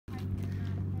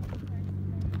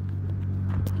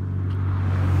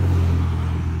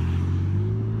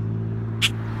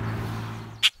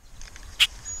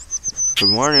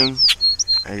morning.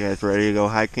 Are you guys ready to go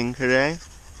hiking today?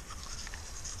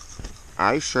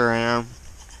 I sure am.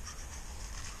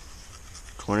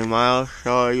 20 miles to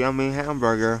a yummy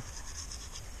hamburger.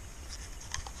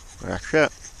 That's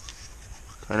it.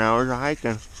 10 hours of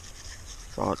hiking.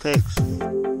 That's all it takes.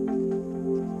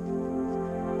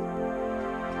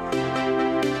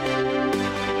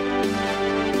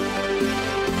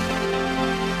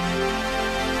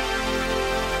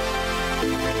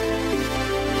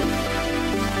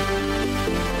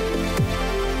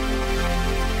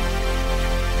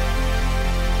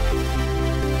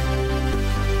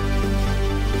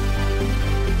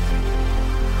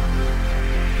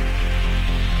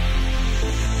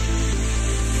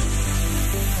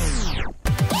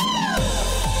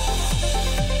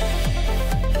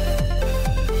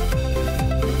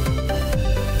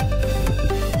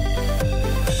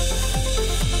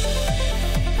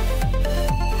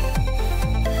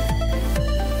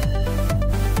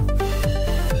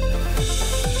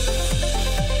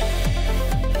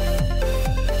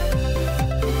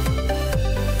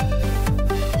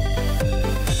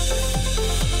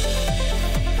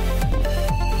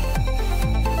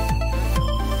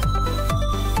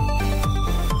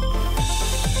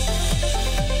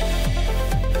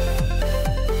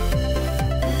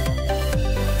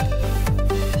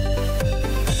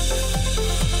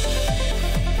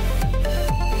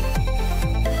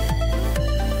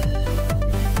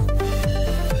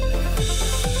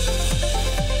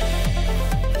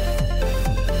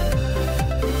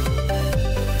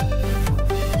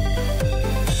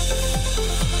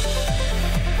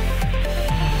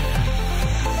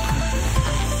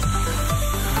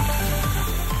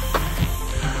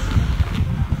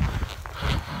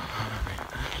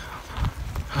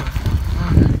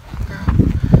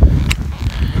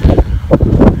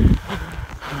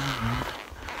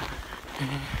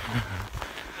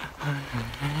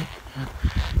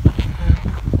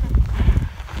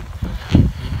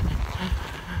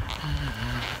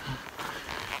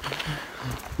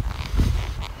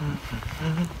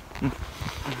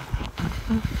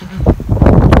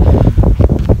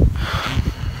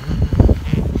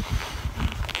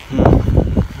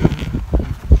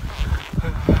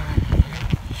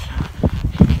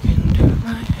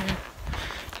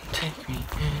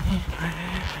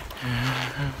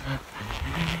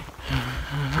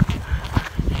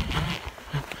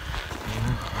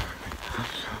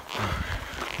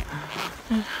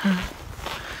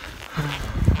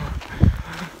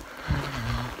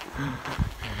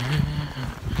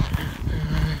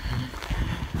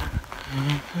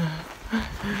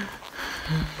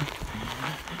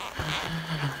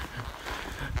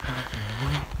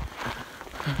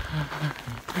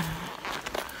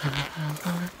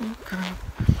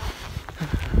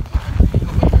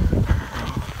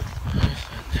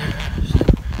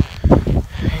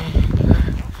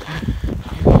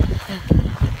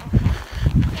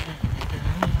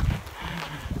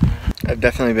 I've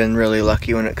definitely been really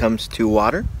lucky when it comes to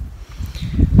water,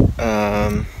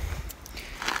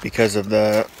 because of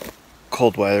the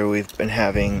cold weather we've been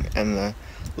having and the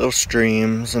little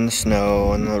streams and the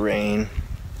snow and the rain.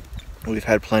 We've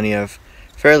had plenty of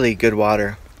fairly good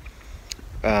water.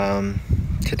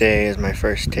 Today is my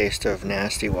first taste of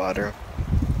nasty water.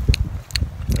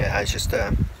 It has just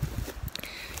a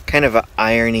kind of an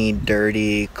irony,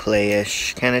 dirty,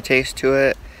 clayish kind of taste to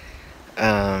it.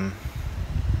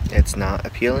 It's not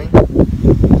appealing,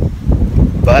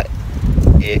 but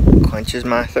it quenches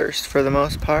my thirst for the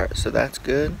most part, so that's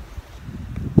good.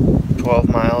 12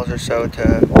 miles or so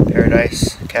to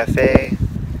Paradise Cafe.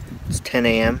 It's 10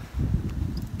 a.m.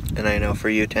 and I know for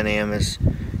you 10 a.m. is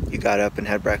you got up and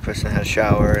had breakfast and had a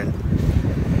shower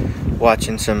and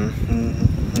watching some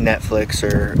Netflix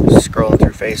or scrolling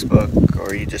through Facebook,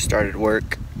 or you just started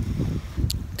work.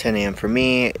 10 a.m. for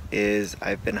me is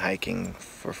I've been hiking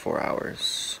for 4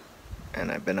 hours and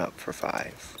I've been up for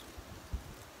 5.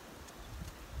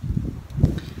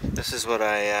 This is what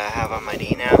I have on my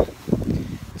knee now.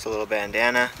 It's a little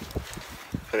bandana.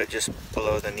 Put it just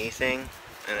below the knee thing,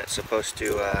 and it's supposed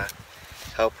to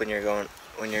help when you're going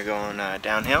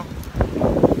downhill.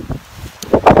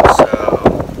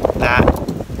 So that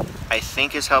I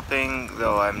think is helping,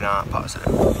 though I'm not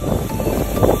positive.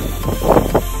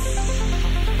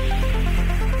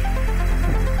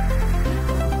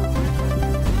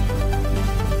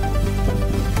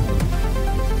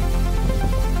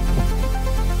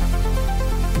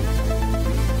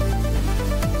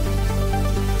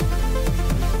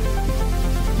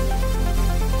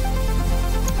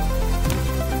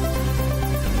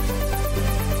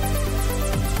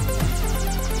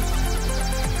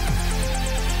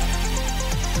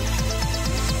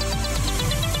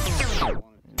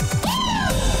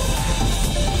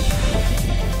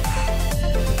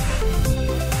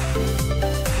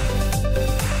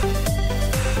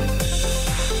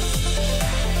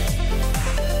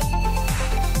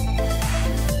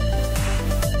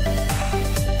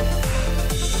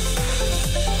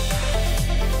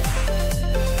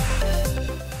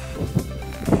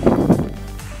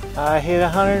 I hit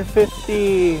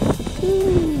 150.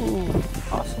 Woo.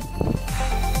 Awesome.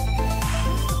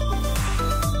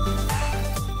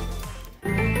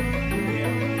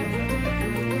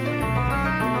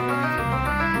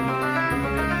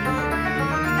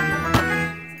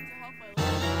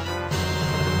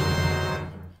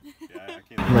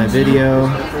 My video.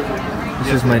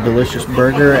 This is my delicious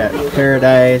burger at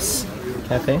Paradise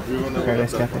Cafe.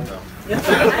 Paradise Cafe. We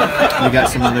got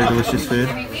some other delicious food.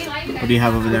 What do you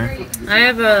have over there? I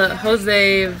have a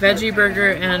Jose veggie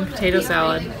burger and potato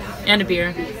salad and a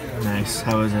beer. Nice.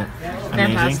 How is it?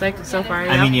 Fantastic so far.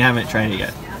 I mean, you haven't tried it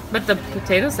yet. But the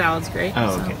potato salad's great.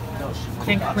 Oh, okay. So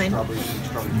can't complain.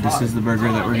 This is the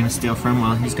burger that we're gonna steal from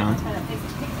while he's gone.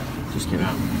 Just kidding.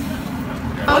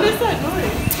 What is that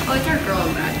noise? Oh, it's our girl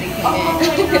that they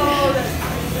came in.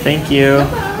 Thank you.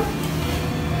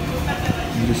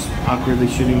 I'm just awkwardly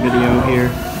shooting video here.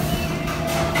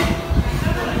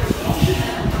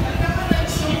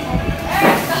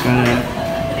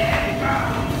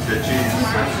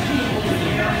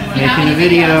 Making a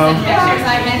video.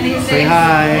 Say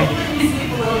hi.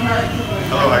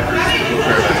 Hello, hikers.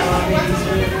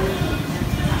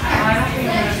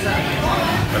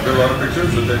 I've got a lot of pictures.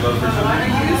 Did they love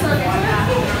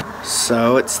pictures?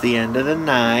 So it's the end of the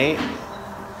night,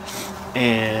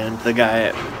 and the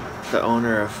guy, the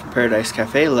owner of Paradise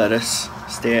Cafe, let us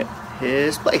stay at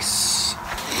his place.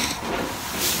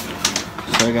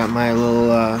 So I got my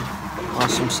little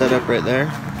awesome setup right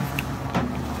there.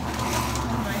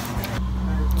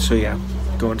 So yeah,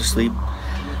 going to sleep.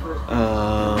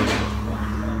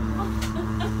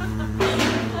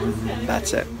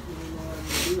 That's it.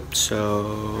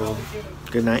 So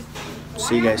good night.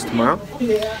 See you guys tomorrow.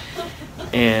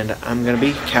 And I'm gonna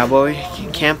be cowboy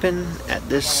camping at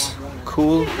this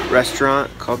cool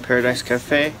restaurant called Paradise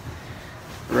Cafe,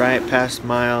 right past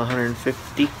mile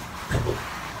 150.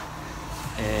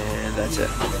 And that's it.